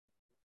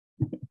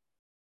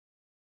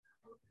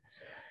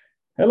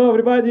Hello,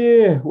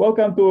 everybody.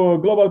 Welcome to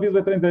Global Peace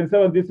by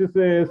 2027. This is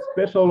a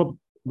special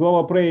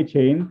global prayer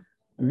chain.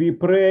 We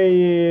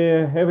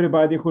pray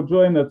everybody who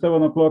joined at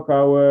 7 o'clock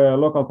our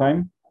local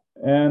time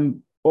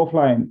and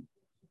offline.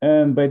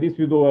 And by this,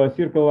 we do a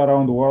circle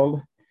around the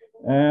world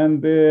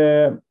and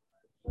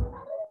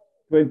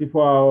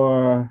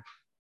 24-hour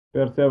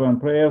per 7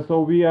 prayer.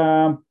 So we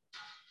are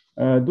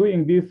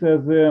doing this as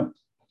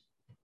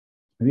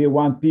we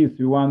want peace.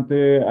 We want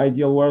the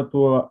ideal world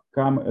to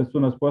come as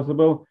soon as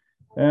possible.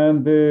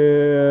 And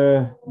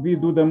we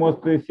do the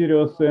most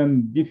serious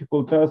and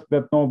difficult task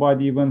that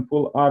nobody, even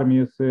full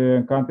armies,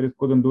 countries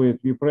couldn't do it.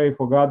 We pray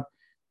for God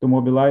to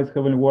mobilize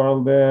heavenly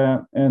world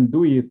and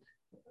do it.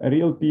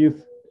 Real peace,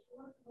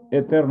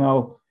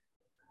 eternal,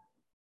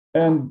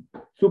 and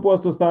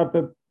supposed to start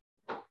at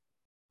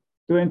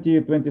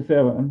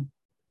 2027.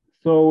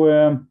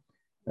 So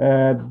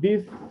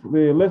this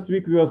last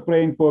week we was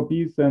praying for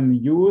peace and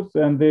youth,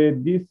 and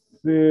this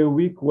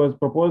week was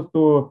proposed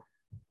to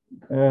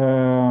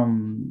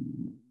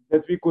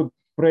that we could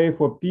pray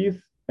for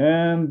peace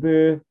and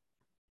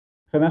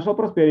financial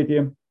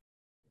prosperity.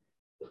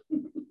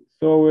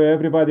 So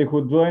everybody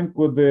who joined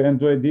could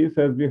enjoy this,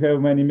 as we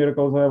have many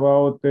miracles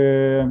about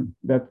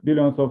that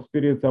billions of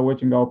spirits are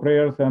watching our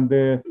prayers, and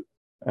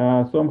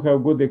some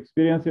have good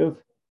experiences.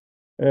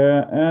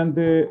 And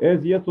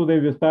as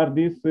yesterday we start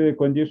this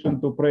condition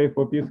to pray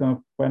for peace and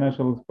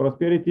financial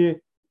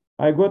prosperity,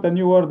 I got a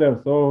new order,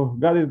 so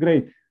God is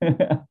great.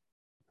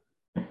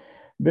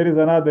 There is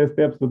another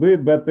steps to do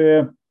it, but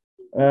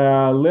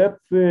let's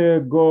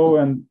go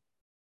and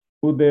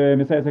put the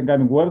Messiah's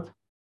incoming words.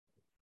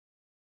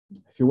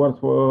 A few words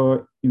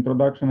for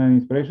introduction and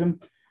inspiration.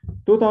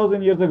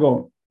 2,000 years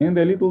ago, in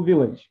the little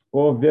village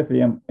of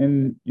Bethlehem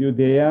in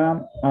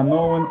Judea,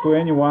 unknown to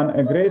anyone,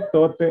 a great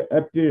thought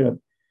appeared.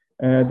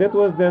 That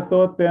was the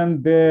thought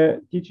and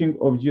the teaching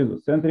of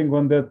Jesus, centering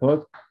on the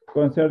thoughts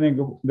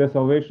concerning the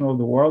salvation of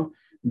the world.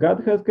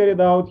 God has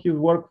carried out his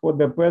work for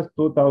the past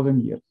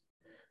 2,000 years.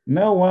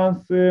 Now,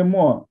 once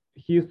more,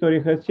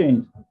 history has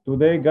changed.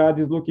 Today, God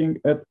is looking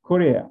at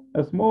Korea,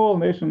 a small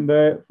nation in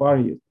the Far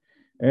East,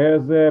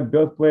 as a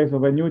birthplace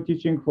of a new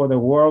teaching for the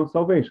world's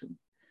salvation.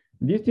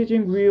 This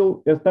teaching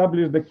will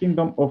establish the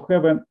kingdom of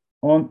heaven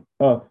on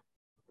earth.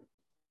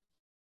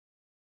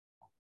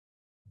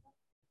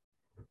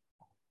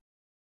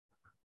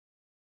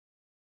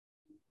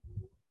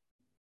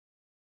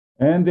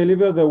 And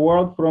deliver the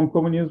world from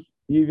communist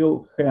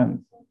evil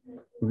hands.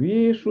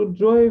 We should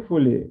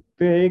joyfully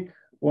take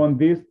on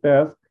this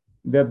task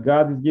that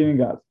God is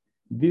giving us.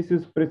 This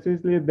is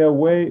precisely the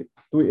way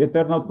to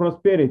eternal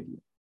prosperity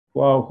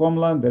for our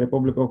homeland, the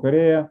Republic of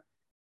Korea.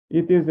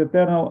 It is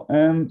eternal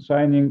and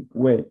shining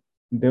way.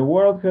 The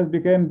world has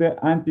become the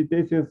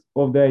antithesis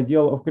of the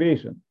ideal of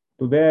creation.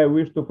 Today I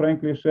wish to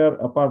frankly share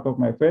a part of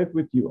my faith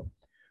with you.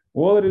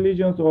 All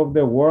religions of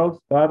the world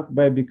start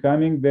by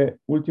becoming the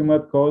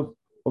ultimate cause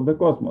of the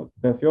cosmos,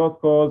 the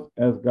first cause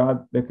as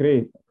God the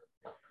Creator.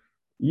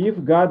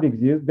 If God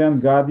exists, then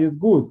God is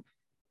good,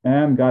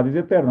 and God is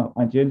eternal,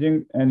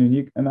 unchanging, and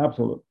unique and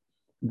absolute.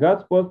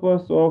 God's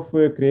purpose of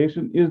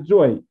creation is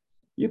joy.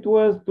 It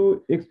was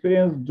to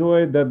experience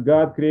joy that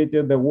God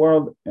created the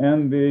world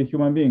and the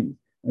human beings.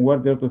 In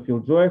order to feel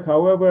joy,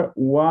 however,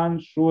 one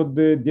should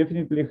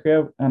definitely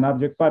have an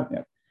object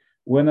partner.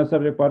 When a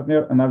subject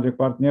partner and object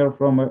partner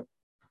form a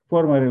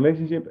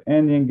relationship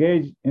and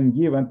engage in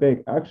give and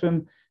take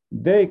action,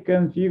 they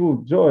can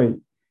feel joy.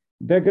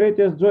 The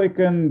greatest joy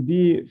can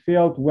be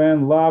felt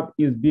when love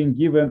is being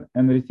given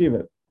and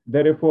received.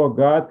 Therefore,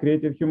 God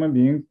created human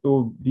beings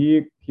to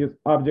be his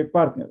object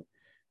partners.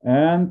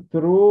 And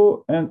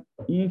through an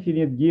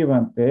infinite give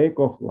and take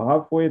of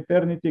love for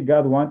eternity,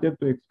 God wanted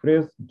to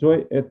express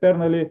joy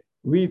eternally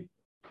with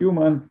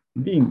human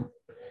beings.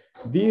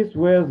 This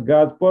was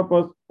God's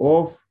purpose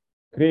of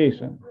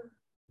creation.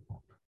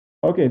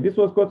 Okay, this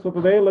was quotes for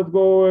today. Let's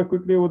go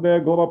quickly with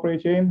the global prayer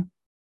chain.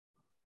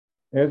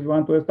 As we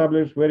want to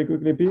establish very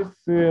quickly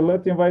peace,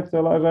 let's invite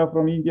Salaja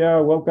from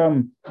India.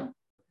 Welcome.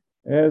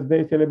 As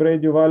they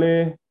celebrate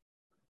Diwali,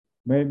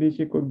 maybe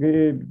she could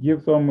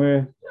give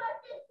some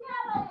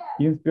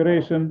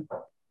inspiration.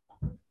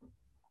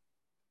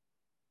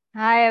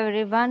 Hi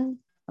everyone,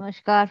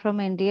 Namaskar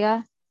from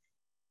India.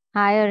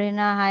 Hi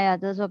Arina, hi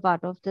others who are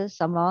part of this,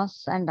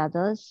 Amos and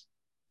others.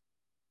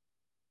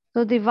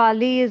 So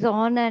Diwali is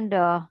on and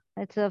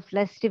it's a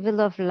festival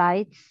of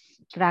lights,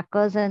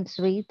 crackers and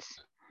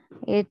sweets.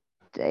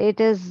 It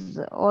is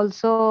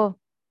also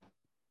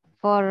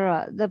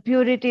for the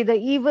purity, the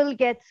evil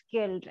gets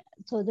killed.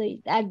 So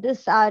at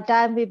this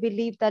time we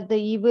believe that the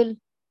evil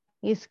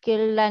is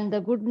killed and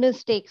the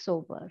goodness takes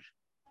over,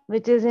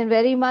 which is in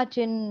very much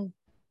in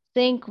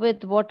sync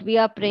with what we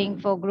are praying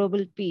for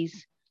global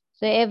peace.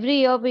 So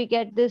every year we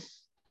get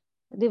this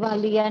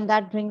Diwali and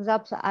that brings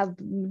up,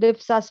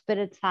 lifts our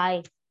spirits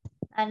high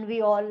and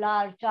we all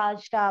are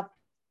charged up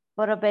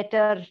for a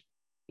better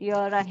year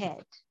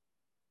ahead.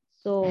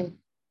 So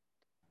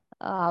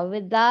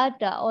with that,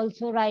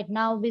 also right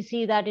now we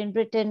see that in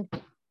Britain,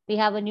 We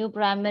have a new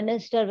prime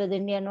minister with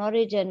Indian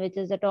origin, which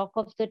is the talk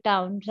of the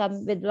town,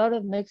 some with a lot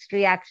of mixed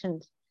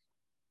reactions.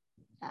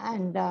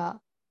 And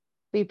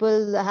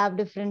people have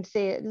different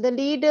say. The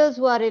leaders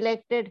who are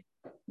elected,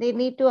 they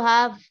need to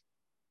have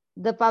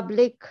the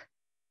public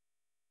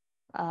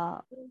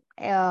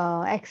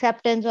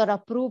acceptance or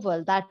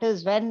approval. That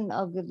is when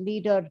a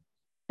leader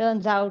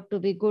turns out to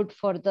be good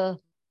for the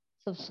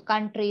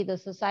country, the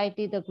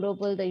society, the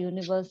global, the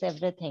universe,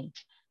 everything.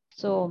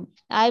 So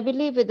I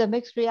believe with the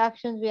mixed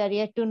reactions, we are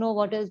yet to know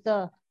what is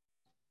the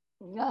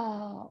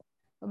uh,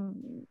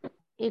 um,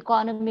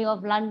 economy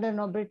of London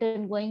or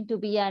Britain going to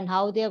be and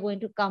how they are going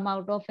to come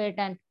out of it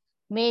and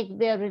make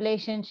their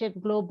relationship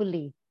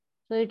globally.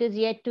 So it is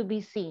yet to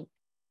be seen.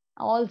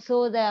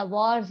 Also, the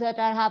wars that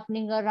are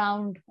happening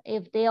around,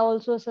 if they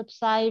also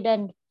subside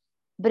and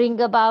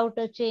bring about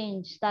a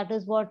change, that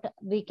is what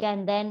we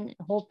can then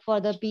hope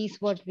for the peace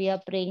what we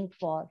are praying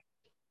for.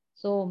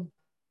 So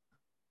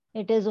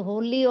it is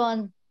wholly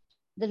on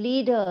the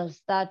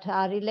leaders that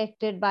are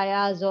elected by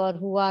us or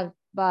who are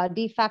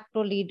de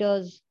facto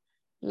leaders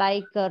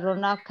like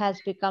Ronak has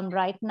become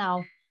right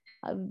now.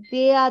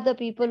 They are the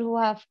people who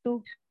have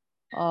to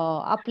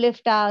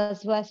uplift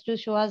us, who has to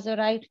show us the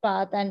right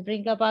path and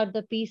bring about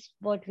the peace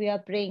what we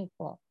are praying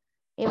for.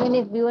 Even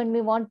if you and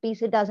me want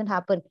peace, it doesn't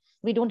happen.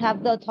 We don't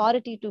have the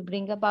authority to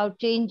bring about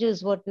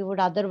changes what we would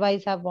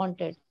otherwise have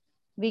wanted.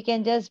 We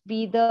can just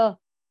be the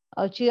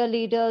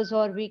cheerleaders,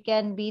 or we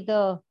can be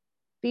the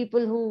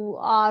people who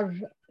are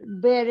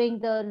bearing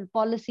the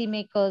policy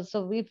makers.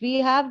 So if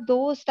we have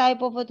those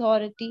type of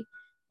authority,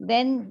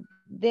 then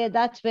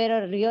that's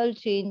where a real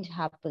change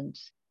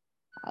happens.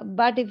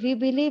 But if we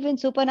believe in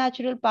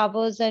supernatural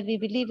powers and we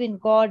believe in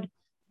God,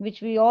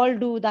 which we all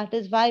do, that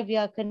is why we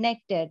are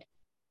connected.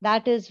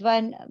 That is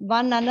one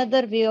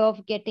another way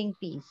of getting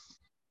peace.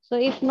 So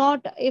if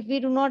not, if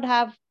we do not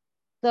have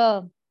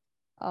the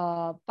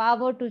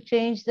power to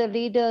change the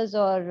leaders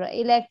or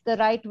elect the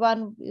right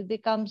one, it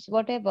becomes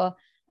whatever.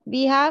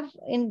 We have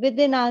in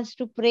within us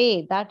to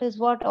pray. That is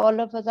what all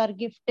of us are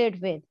gifted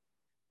with.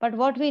 But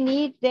what we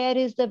need there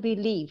is the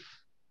belief.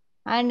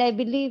 And I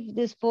believe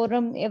this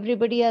forum,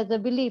 everybody has a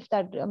belief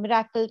that a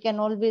miracle can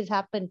always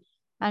happen.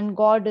 And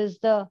God is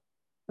the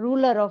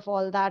ruler of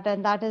all that.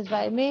 And that is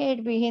why, may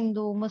it be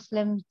Hindu,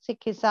 Muslim,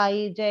 Sikh,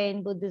 Isai,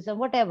 Jain, Buddhism,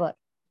 whatever.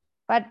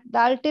 But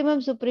the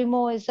ultimate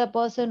supremo is a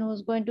person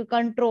who's going to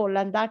control.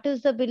 And that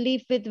is the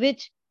belief with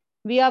which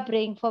we are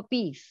praying for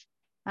peace.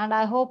 And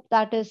I hope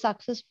that is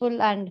successful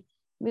and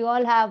we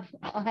all have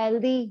a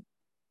healthy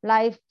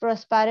life,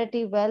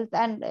 prosperity, wealth,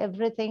 and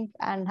everything,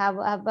 and have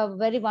a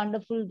very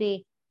wonderful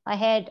day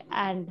ahead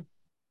and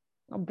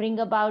bring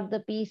about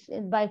the peace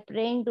by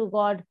praying to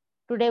God.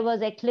 Today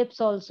was eclipse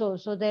also,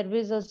 so there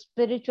was a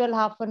spiritual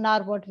half an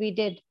hour what we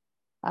did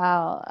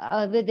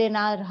within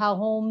our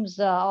homes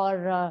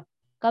or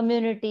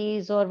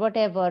communities or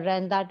whatever,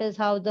 and that is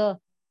how the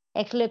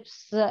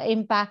eclipse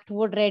impact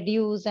would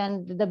reduce,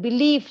 and the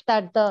belief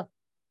that the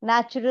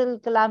natural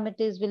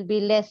calamities will be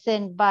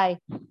lessened by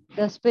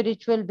the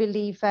spiritual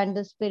belief and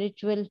the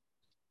spiritual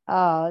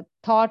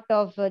thought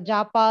of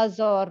japas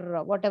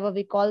or whatever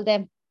we call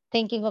them,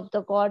 thinking of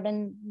the God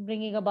and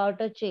bringing about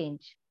a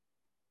change.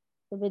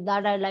 So with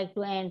that, I'd like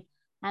to end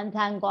and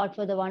thank God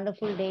for the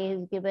wonderful day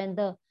He's given,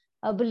 the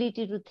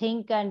ability to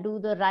think and do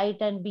the right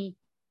and be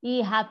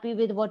happy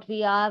with what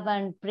we have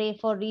and pray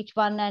for each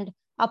one and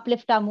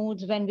uplift our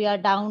moods when we are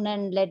down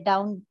and let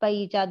down by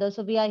each other.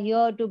 So we are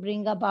here to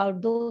bring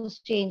about those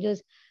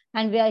changes,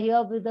 and we are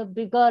here with a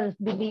bigger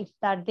belief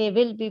that there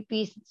will be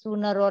peace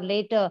sooner or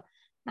later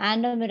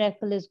and a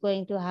miracle is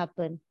going to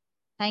happen.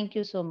 Thank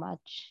you so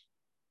much.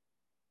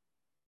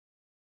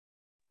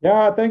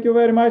 Yeah, thank you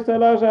very much,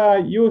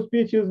 Salaja. Your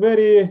speech is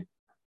very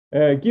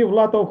give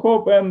lot of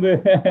hope and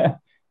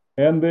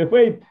and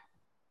faith.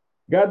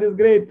 God is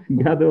great.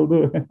 God will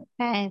do.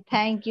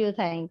 Thank you,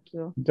 thank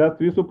you. Just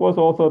we supposed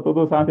also to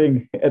do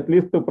something, at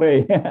least to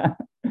pray.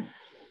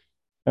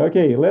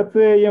 Okay, let's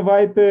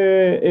invite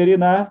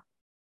Irina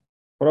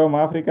from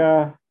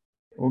Africa,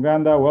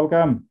 Uganda.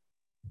 Welcome.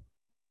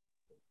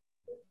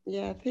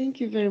 Yeah, thank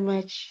you very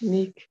much,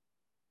 Nick.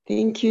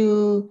 Thank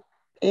you,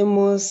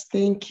 Amos.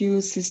 Thank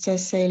you, Sister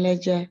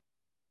Sailaja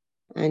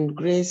and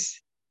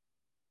Grace.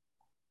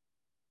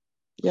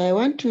 Yeah, I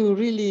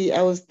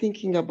was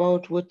thinking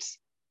about what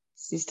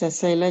Sister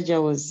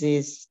Sailaja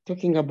was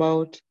talking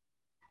about,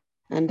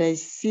 and I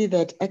see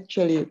that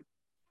actually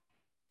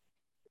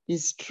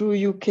it's true,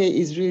 UK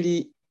is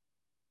really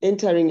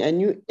entering a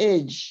new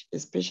age,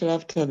 especially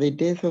after the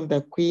death of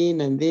the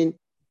Queen and then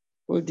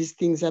all these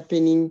things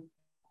happening.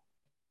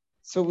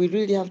 So we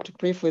really have to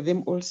pray for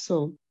them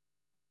also,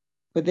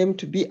 for them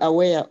to be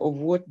aware of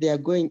what they are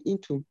going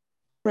into.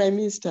 Prime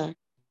Minister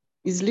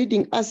is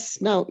leading us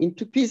now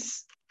into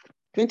peace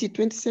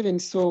 2027,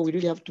 so we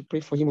really have to pray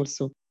for him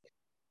also.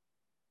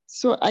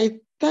 So I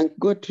thank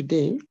God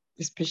today,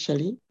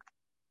 especially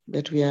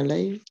that we are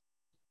alive,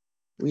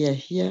 we are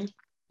here,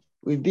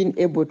 we've been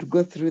able to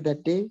go through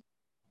that day.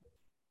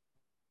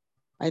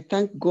 I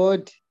thank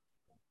God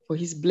for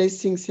his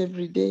blessings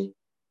every day.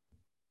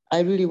 I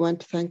really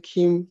want to thank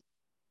him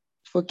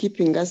for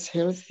keeping us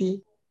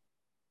healthy,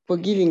 for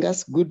giving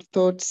us good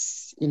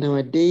thoughts in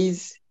our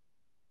days,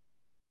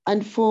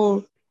 and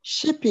for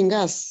shaping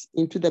us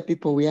into the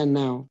people we are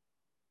now.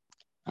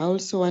 I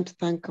also want to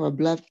thank our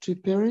beloved true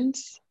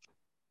parents,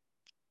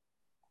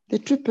 the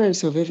true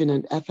parents of heaven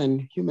and earth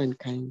and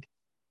humankind,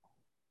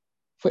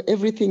 for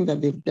everything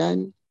that they've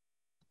done,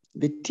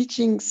 the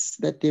teachings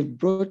that they've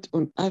brought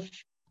on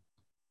earth,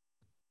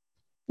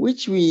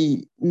 which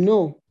we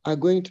know are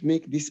going to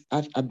make this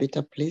earth a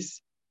better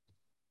place.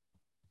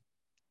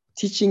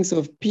 Teachings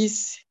of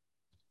peace,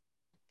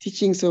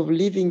 teachings of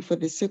living for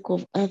the sake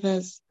of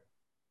others,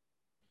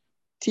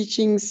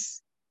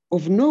 teachings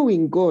of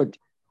knowing God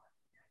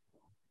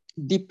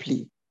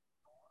deeply.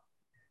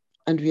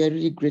 And we are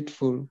really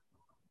grateful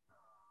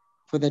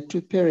for the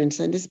two parents.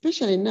 And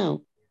especially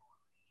now,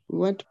 we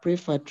want to pray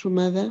for our true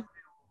mother,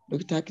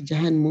 Dr. Ak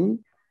Jahan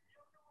Moon,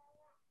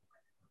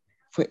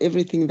 for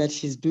everything that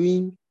she's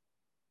doing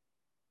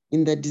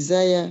in the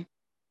desire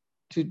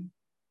to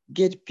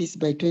get peace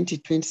by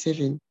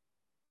 2027.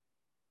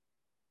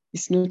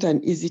 It's not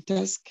an easy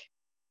task,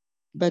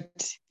 but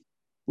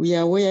we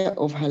are aware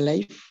of her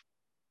life.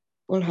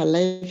 All her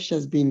life she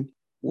has been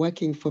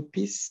working for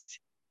peace,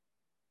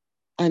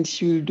 and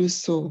she will do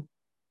so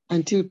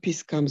until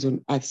peace comes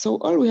on earth. So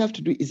all we have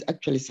to do is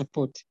actually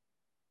support.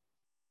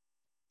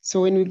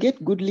 So when we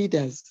get good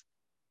leaders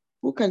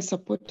who can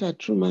support our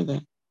true mother,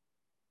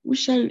 we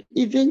shall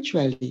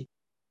eventually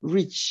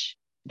reach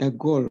the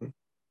goal,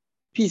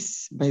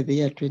 peace by the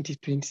year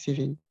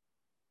 2027.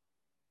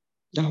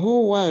 The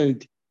whole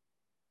world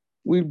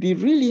will be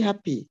really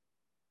happy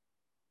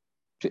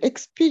to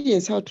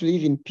experience how to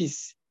live in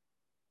peace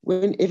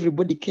when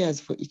everybody cares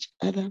for each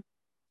other,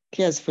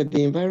 cares for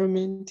the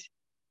environment,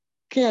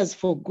 cares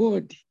for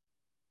God.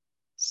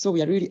 So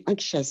we are really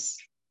anxious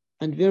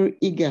and very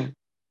eager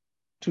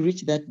to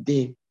reach that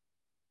day.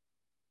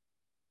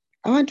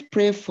 I want to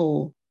pray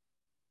for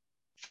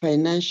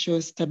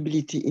financial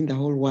stability in the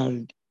whole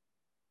world.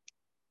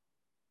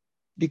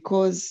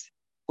 Because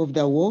of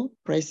the war,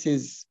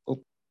 prices of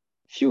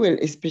fuel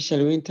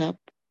especially went up,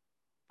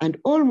 and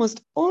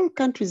almost all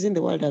countries in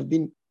the world have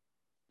been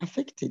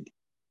affected.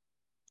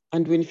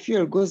 And when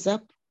fuel goes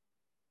up,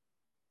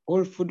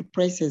 all food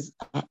prices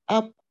are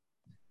up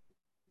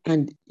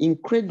and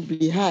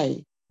incredibly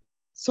high,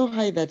 so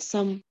high that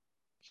some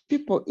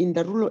people in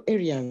the rural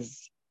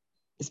areas,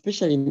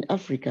 especially in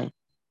Africa,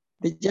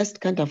 they just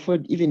can't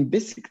afford even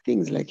basic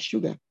things like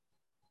sugar.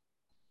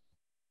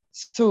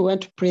 So we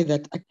want to pray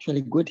that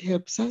actually God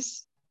helps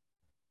us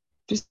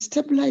to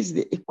stabilize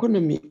the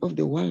economy of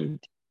the world.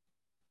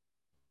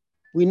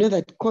 We know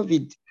that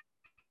COVID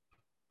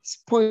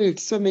spoiled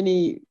so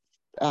many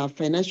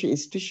financial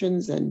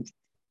institutions and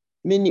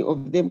many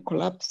of them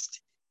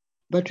collapsed.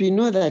 But we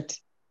know that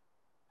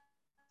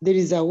there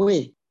is a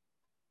way,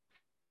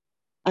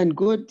 and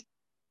God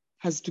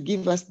has to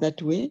give us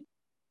that way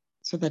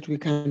so that we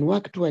can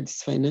work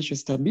towards financial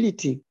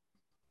stability.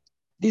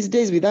 These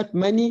days, without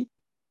money,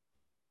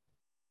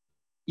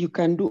 you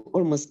can do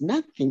almost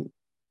nothing.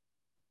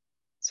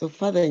 So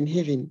Father in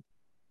heaven,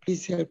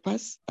 please help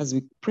us as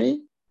we pray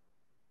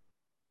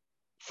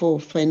for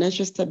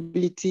financial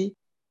stability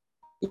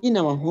in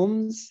our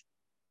homes,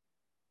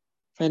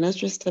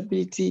 financial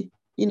stability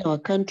in our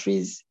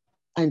countries,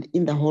 and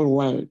in the whole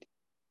world.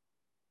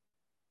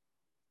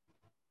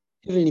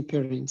 Heavenly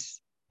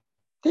parents,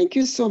 thank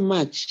you so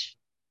much.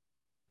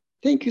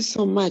 Thank you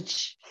so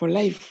much for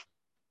life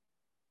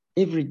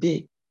every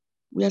day.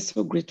 We are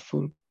so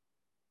grateful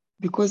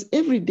because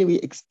every day we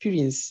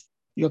experience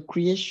your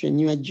creation,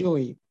 your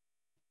joy.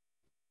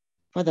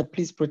 Father,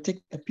 please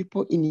protect the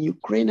people in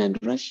Ukraine and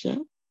Russia.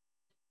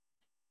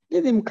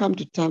 Let them come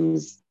to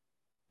terms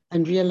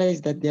and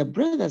realize that they are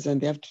brothers and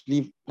they have to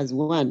live as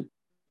one.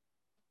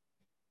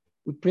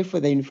 We pray for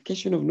the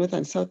unification of North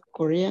and South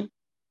Korea.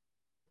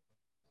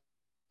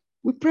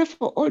 We pray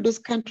for all those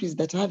countries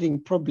that are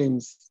having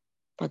problems,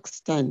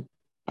 Pakistan,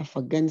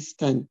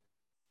 Afghanistan,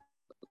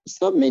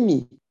 so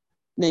many,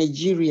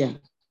 Nigeria.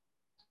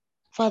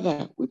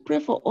 Father, we pray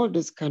for all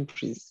those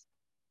countries.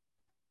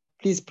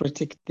 Please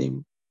protect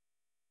them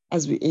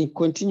as we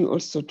continue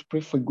also to pray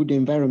for good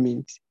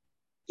environment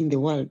in the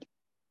world,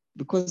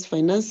 because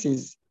financial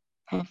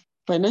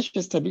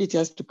stability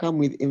has to come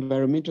with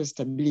environmental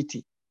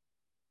stability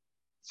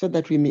so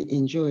that we may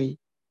enjoy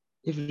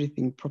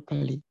everything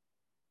properly.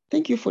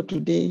 Thank you for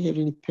today,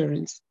 Heavenly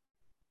Parents.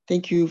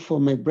 Thank you for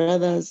my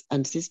brothers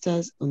and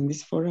sisters on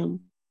this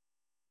forum,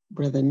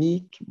 Brother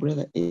Nick,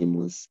 Brother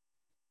Amos,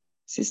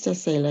 Sister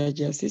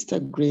Sailaja, Sister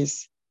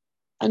Grace,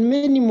 and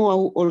many more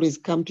who always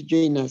come to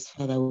join us,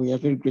 Father. We are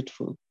very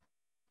grateful.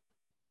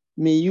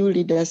 May you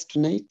lead us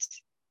tonight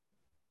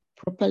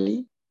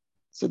properly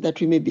so that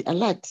we may be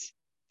alert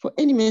for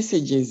any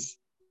messages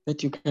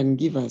that you can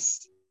give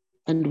us,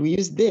 and we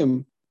use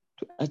them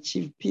to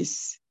achieve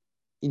peace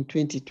in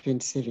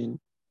 2027.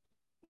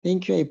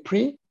 Thank you, I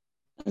pray,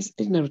 as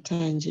Edna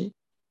Rutanje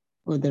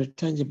of the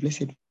Rutanje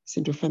Blessed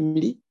Central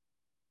Family.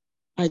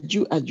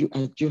 Aju, aju,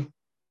 aju.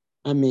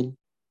 Amen.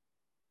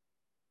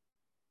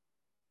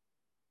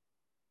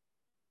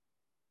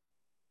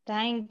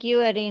 Thank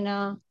you,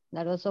 Arina.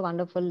 That was so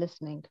wonderful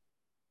listening.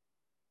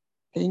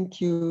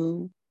 Thank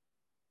you.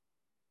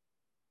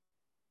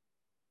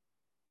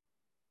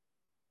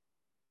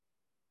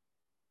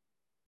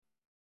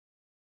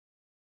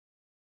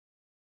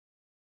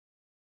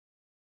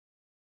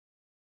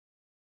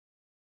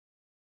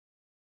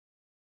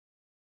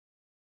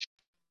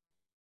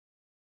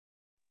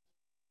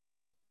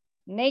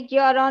 Nick,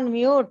 you're on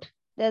mute.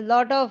 There's a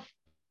lot of.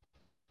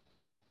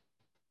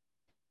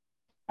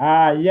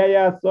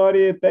 Yeah,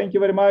 sorry. Thank you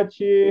very much,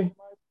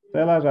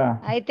 Sailaja.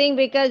 I think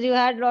because you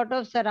had a lot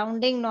of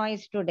surrounding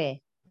noise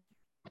today.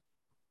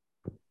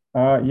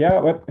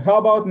 Yeah, but how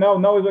about now?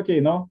 Now is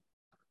okay, no?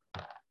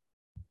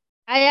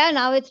 Yeah,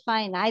 now it's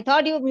fine. I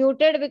thought you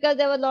muted because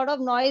there was a lot of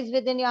noise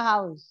within your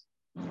house.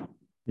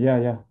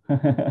 Yeah.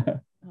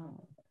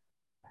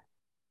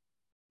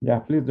 Yeah,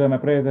 please join my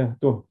prayer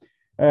too.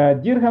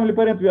 Dear Heavenly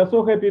Parent, we are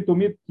so happy to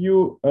meet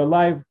you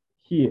live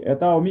here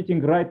at our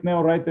meeting right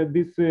now, right at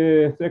this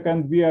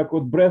second. We are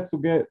could breathe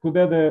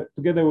together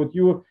with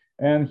you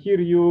and hear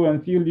you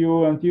and feel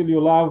you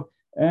love.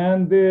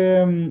 And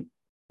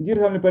dear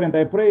Heavenly Parent,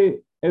 I pray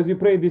as we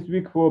pray this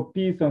week for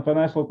peace and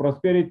financial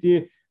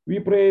prosperity. We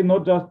pray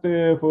not just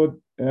for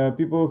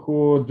people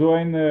who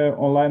join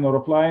online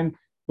or offline,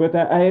 but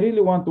I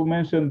really want to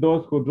mention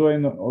those who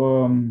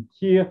join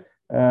here.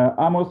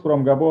 Amos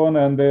from Gabon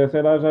and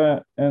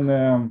Selaja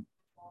in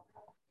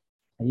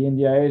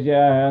India,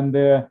 Asia, and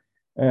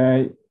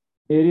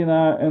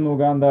Irina in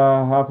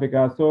Uganda,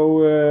 Africa.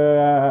 So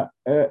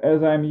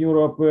as I'm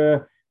Europe,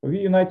 we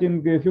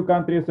uniting a few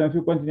countries and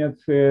few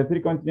continents, 3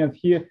 continents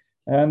here,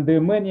 and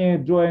many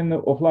join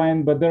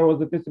offline. But there was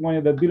a testimony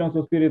that billions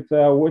of spirits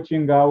are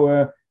watching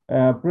our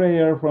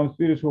prayer from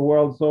spiritual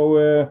world.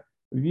 So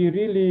we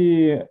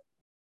really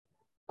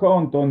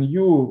count on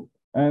you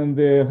and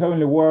the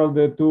heavenly world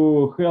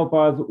to help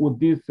us with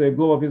this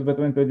Global Peace by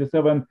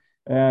 2027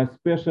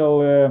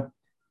 special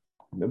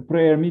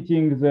prayer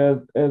meetings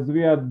as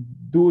we are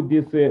do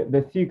this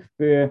the sixth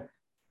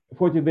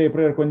 40-day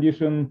prayer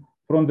condition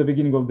from the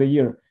beginning of the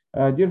year.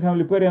 Dear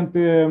Heavenly Parent,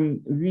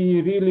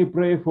 we really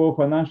pray for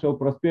financial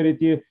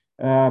prosperity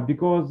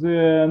because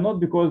not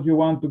because you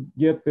want to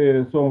get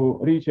so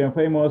rich and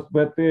famous,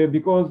 but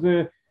because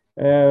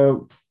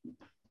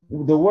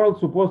the world's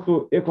supposed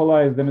to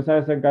equalize, the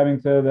Messiah coming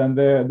said, and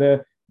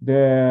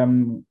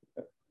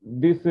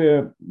these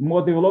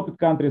more developed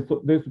countries,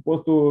 they're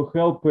supposed to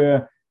help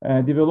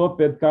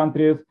developed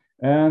countries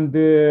and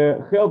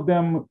help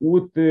them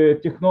with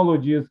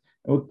technologies,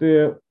 with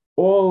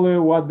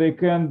all what they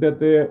can,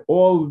 that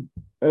all,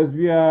 as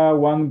we are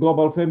one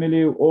global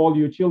family, all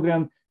you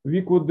children,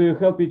 we could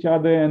help each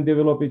other and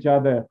develop each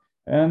other.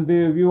 And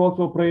we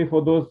also pray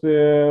for those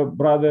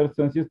brothers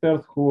and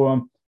sisters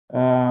who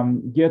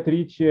get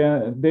rich.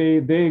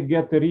 They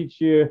get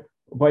rich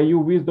by your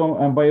wisdom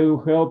and by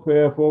your help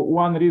for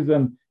one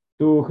reason,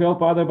 to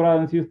help other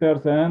brothers and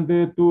sisters and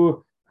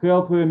to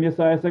help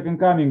Messiah second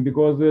coming,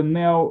 because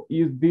now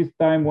is this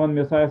time when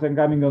Messiah second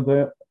coming on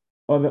the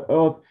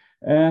earth,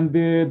 and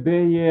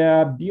they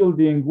are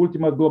building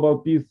ultimate global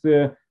peace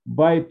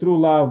by true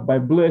love, by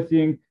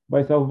blessing,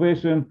 by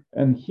salvation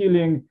and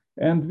healing.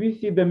 And we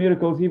see the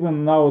miracles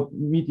even now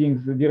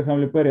meetings, dear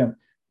Heavenly Parent.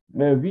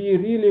 We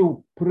really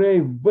pray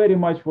very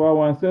much for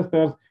our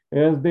ancestors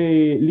as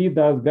they lead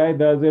us,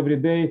 guide us every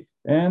day,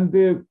 and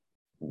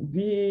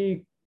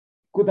we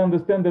could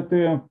understand that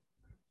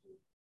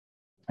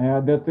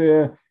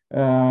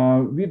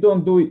we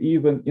don't do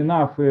even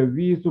enough.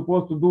 We're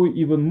supposed to do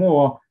even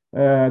more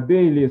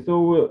daily.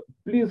 So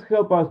please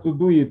help us to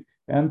do it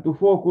and to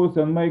focus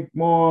and make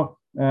more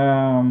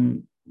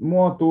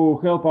to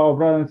help our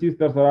brothers and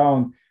sisters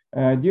around.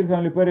 Dear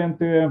Heavenly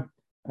Parent,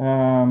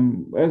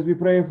 as we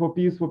pray for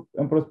peace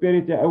and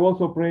prosperity, I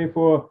also pray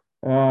for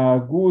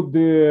good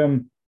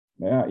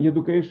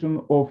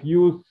education of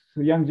youth,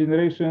 young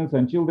generations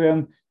and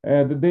children.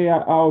 That they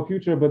are our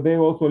future, but they're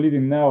also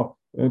living now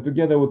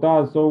together with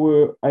us.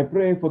 So I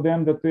pray for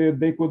them that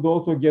they could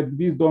also get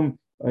wisdom,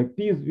 like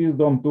peace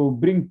wisdom, to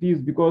bring peace,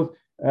 because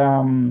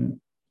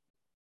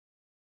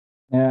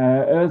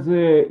as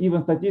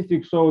even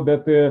statistics show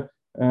that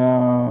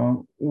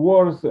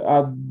wars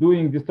are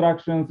doing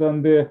destructions,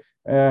 and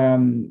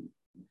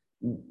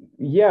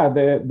yeah,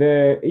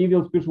 the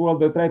evil spiritual world,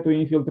 they try to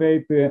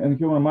infiltrate in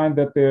human mind,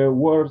 that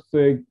wars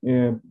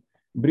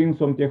bring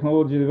some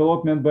technology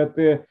development, but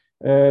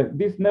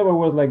this never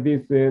was like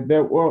this.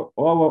 There were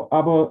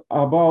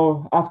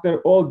about after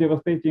all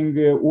devastating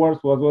wars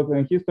was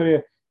in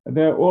history,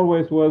 there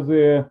always was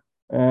a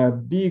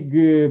big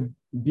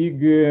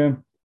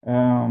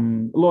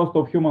loss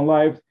of human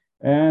lives.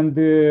 And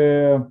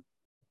dear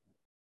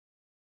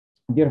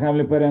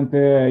Heavenly Parent,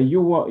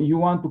 you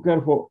want to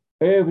care for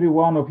every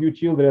one of you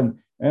children,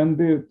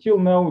 and till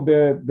now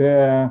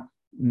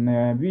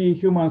we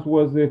humans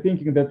was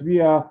thinking that we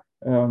are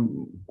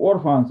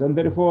orphans, and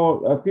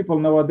therefore people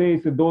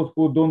nowadays, those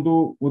who don't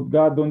do with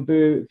God, don't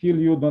feel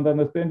you, don't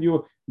understand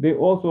you, they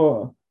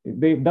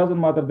doesn't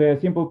matter, they're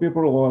simple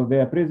people or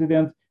they're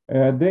presidents,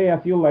 they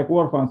feel like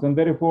orphans, and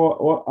therefore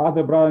all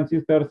other brothers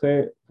and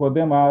sisters for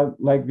them are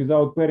like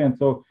without parents.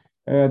 So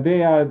they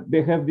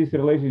have these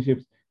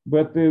relationships.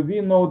 But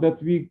we know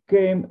that we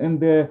came in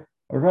the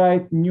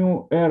right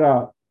new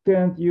era,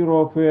 10th year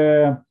of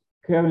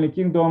Heavenly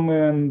Kingdom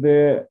and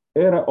the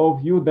era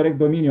of you direct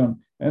dominion.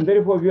 And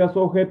therefore we are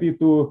so happy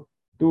to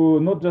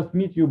not just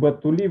meet you,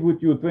 but to live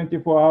with you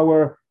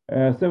 24-hour,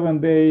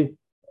 7-day,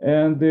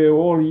 and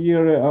all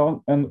year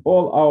and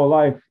all our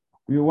life.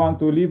 We want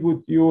to live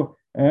with you,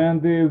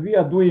 and we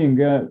are doing.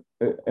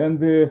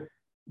 Dear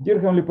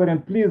Heavenly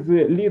Parent, please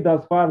lead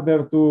us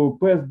further to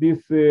pass this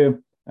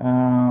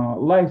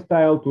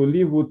lifestyle, to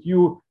live with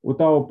you,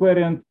 with our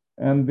parent,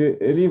 and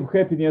live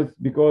happiness,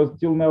 because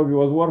till now we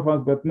was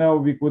orphans, but now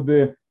we could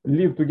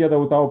live together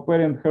with our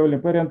parent, Heavenly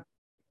Parent,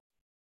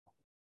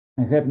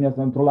 and happiness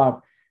and true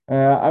love.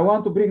 I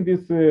want to bring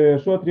this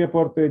short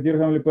report, dear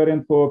Heavenly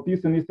Parent, for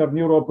peace in Eastern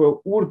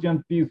Europe,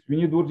 urgent peace. We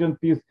need urgent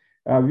peace.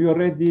 We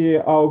already,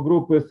 our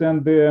group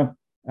sent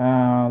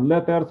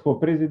letters for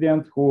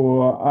presidents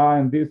who are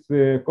in this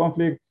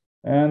conflict,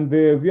 and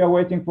we are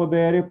waiting for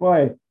the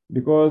reply,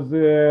 because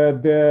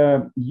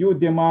the EU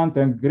demand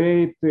and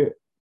great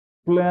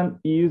plan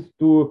is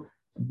to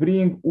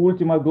bring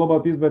ultimate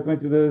global peace by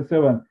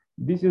 2027.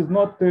 This is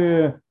not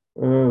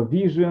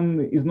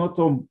vision, is not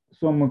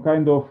some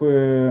kind of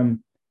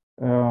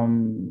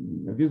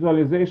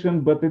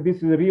visualization, but this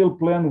is a real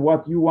plan,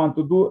 what you want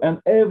to do, and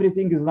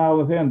everything is in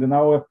our hand. In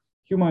our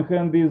human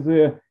hand is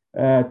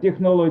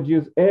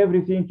technologies,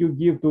 everything you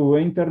give to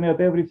internet,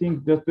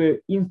 everything just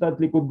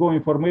instantly could go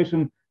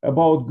information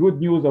about good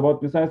news,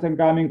 about Messiah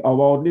coming,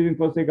 about living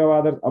for sake of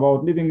others,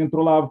 about living in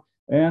true love.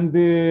 And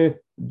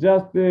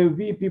just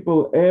we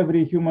people,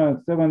 every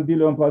human, 7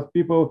 billion plus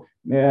people,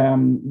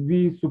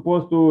 we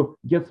supposed to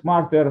get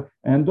smarter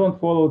and don't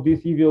follow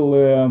this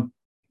evil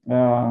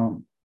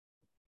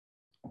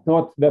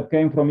thoughts that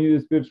came from the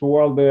spiritual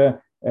world,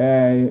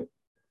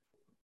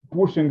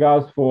 pushing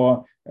us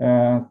for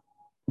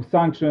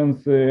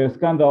sanctions,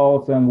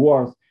 scandals, and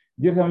wars.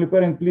 Dear Heavenly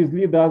Parent, please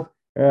lead us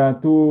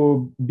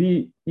to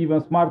be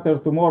even smarter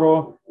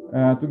tomorrow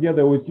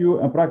together with you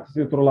and practice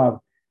it through love.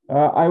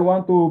 I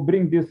want to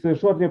bring this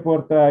short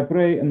report. I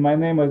pray in my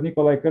name as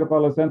Nikolai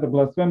Kerpala, Center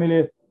Plus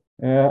Family.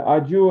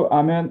 Adieu,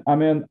 Amen,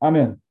 Amen,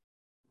 Amen.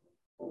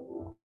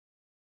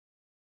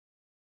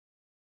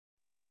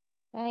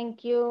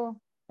 Thank you.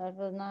 That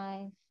was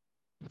nice.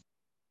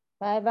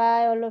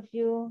 Bye-bye, all of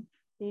you.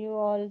 See you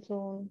all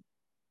soon.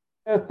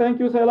 Thank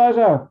you,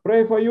 Sailaja.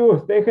 Pray for you.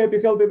 Stay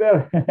happy, healthy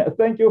there.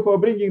 Thank you for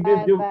bringing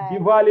this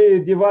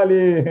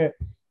Diwali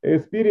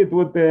spirit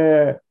with,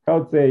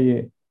 how to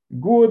say,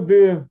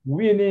 good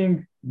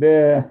winning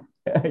the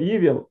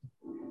evil.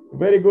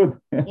 Very good.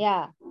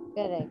 Yeah,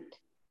 correct.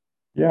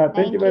 Yeah,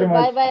 thank you very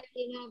much. Bye-bye,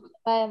 Tina.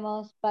 Bye-bye,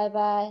 Amos.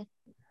 Bye-bye.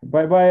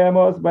 Bye-bye,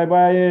 Amos.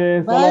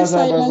 Bye-bye, Bye, Sailaja. Bye-bye.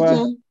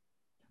 Sailaja.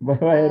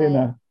 Bye-bye,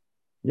 Irina.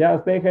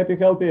 Yeah, stay happy,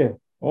 healthy.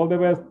 All the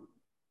best.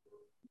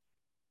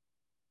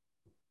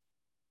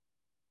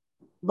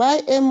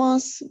 Bye,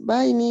 Amos.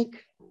 Bye,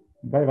 Nick.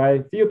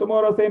 Bye-bye. See you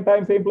tomorrow, same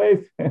time, same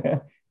place.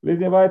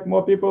 Please invite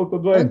more people to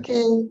join.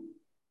 Okay.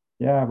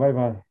 Yeah,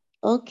 bye-bye.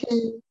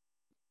 Okay.